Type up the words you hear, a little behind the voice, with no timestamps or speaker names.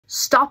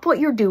Stop what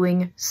you're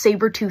doing,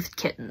 saber-toothed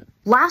kitten.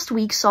 Last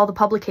week saw the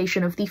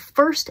publication of the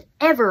first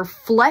ever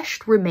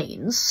fleshed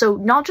remains, so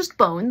not just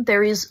bone,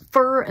 there is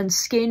fur and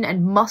skin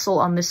and muscle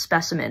on this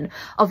specimen,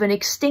 of an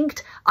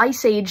extinct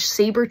Ice Age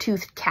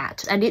saber-toothed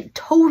cat, and it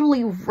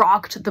totally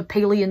rocked the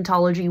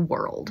paleontology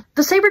world.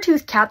 The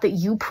saber-toothed cat that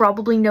you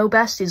probably know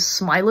best is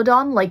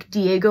Smilodon, like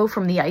Diego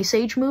from the Ice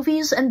Age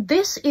movies, and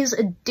this is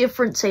a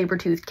different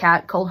saber-toothed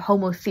cat called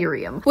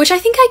Homotherium, which I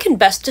think I can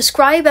best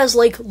describe as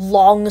like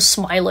long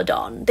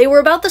Smilodon. They were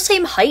about the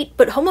same height,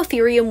 but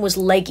Homotherium was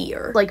leggier.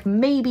 Like,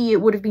 maybe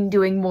it would have been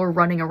doing more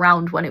running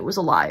around when it was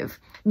alive.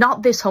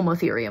 Not this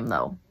Homotherium,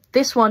 though.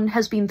 This one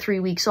has been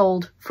 3 weeks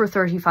old for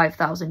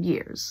 35,000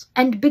 years.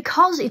 And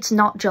because it's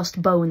not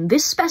just bone,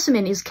 this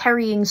specimen is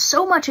carrying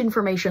so much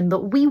information that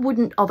we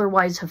wouldn't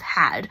otherwise have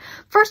had.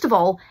 First of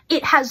all,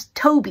 it has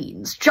toe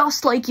beans,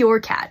 just like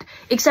your cat.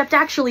 Except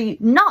actually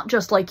not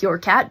just like your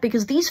cat,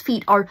 because these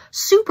feet are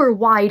super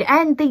wide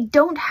and they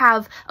don't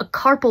have a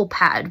carpal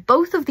pad.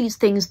 Both of these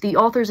things the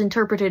authors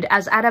interpreted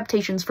as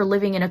adaptations for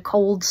living in a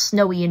cold,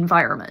 snowy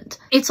environment.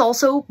 It's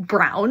also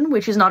brown,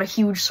 which is not a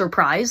huge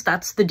surprise.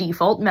 That's the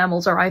default.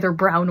 Mammals are either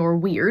brown or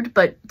weird,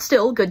 but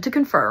still good to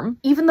confirm.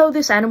 Even though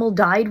this animal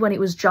died when it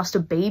was just a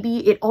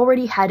baby, it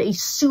already had a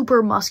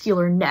super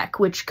muscular neck,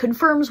 which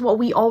confirms what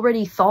we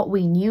already thought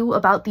we knew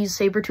about these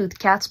saber-toothed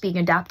cats being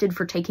adapted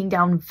for taking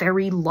down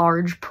very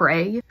large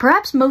prey.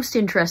 Perhaps most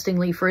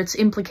interestingly for its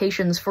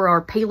implications for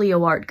our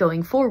paleo art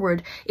going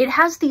forward, it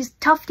has these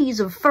tufties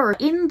of fur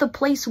in the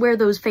place where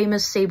those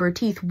famous saber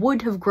teeth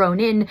would have grown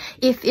in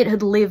if it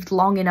had lived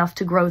long enough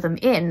to grow them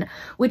in,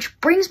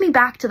 which brings me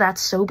back to that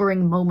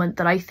sobering moment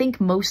that I think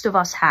most of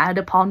us had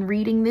upon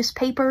reading this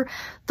paper,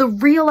 the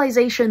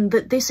realization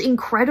that this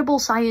incredible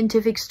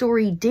scientific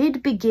story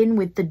did begin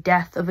with the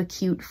death of a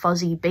cute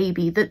fuzzy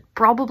baby that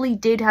probably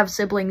did have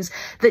siblings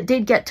that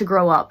did get to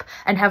grow up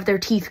and have their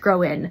teeth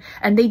grow in,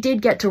 and they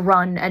did get to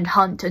run and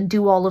hunt and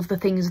do all of the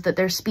things that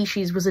their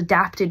species was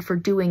adapted for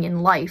doing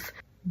in life.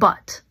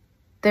 But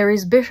there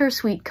is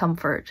bittersweet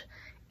comfort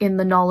in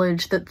the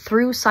knowledge that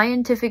through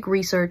scientific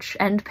research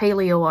and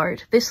paleo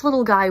art, this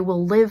little guy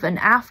will live an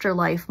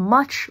afterlife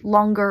much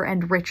longer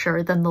and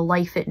richer than the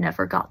life it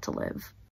never got to live.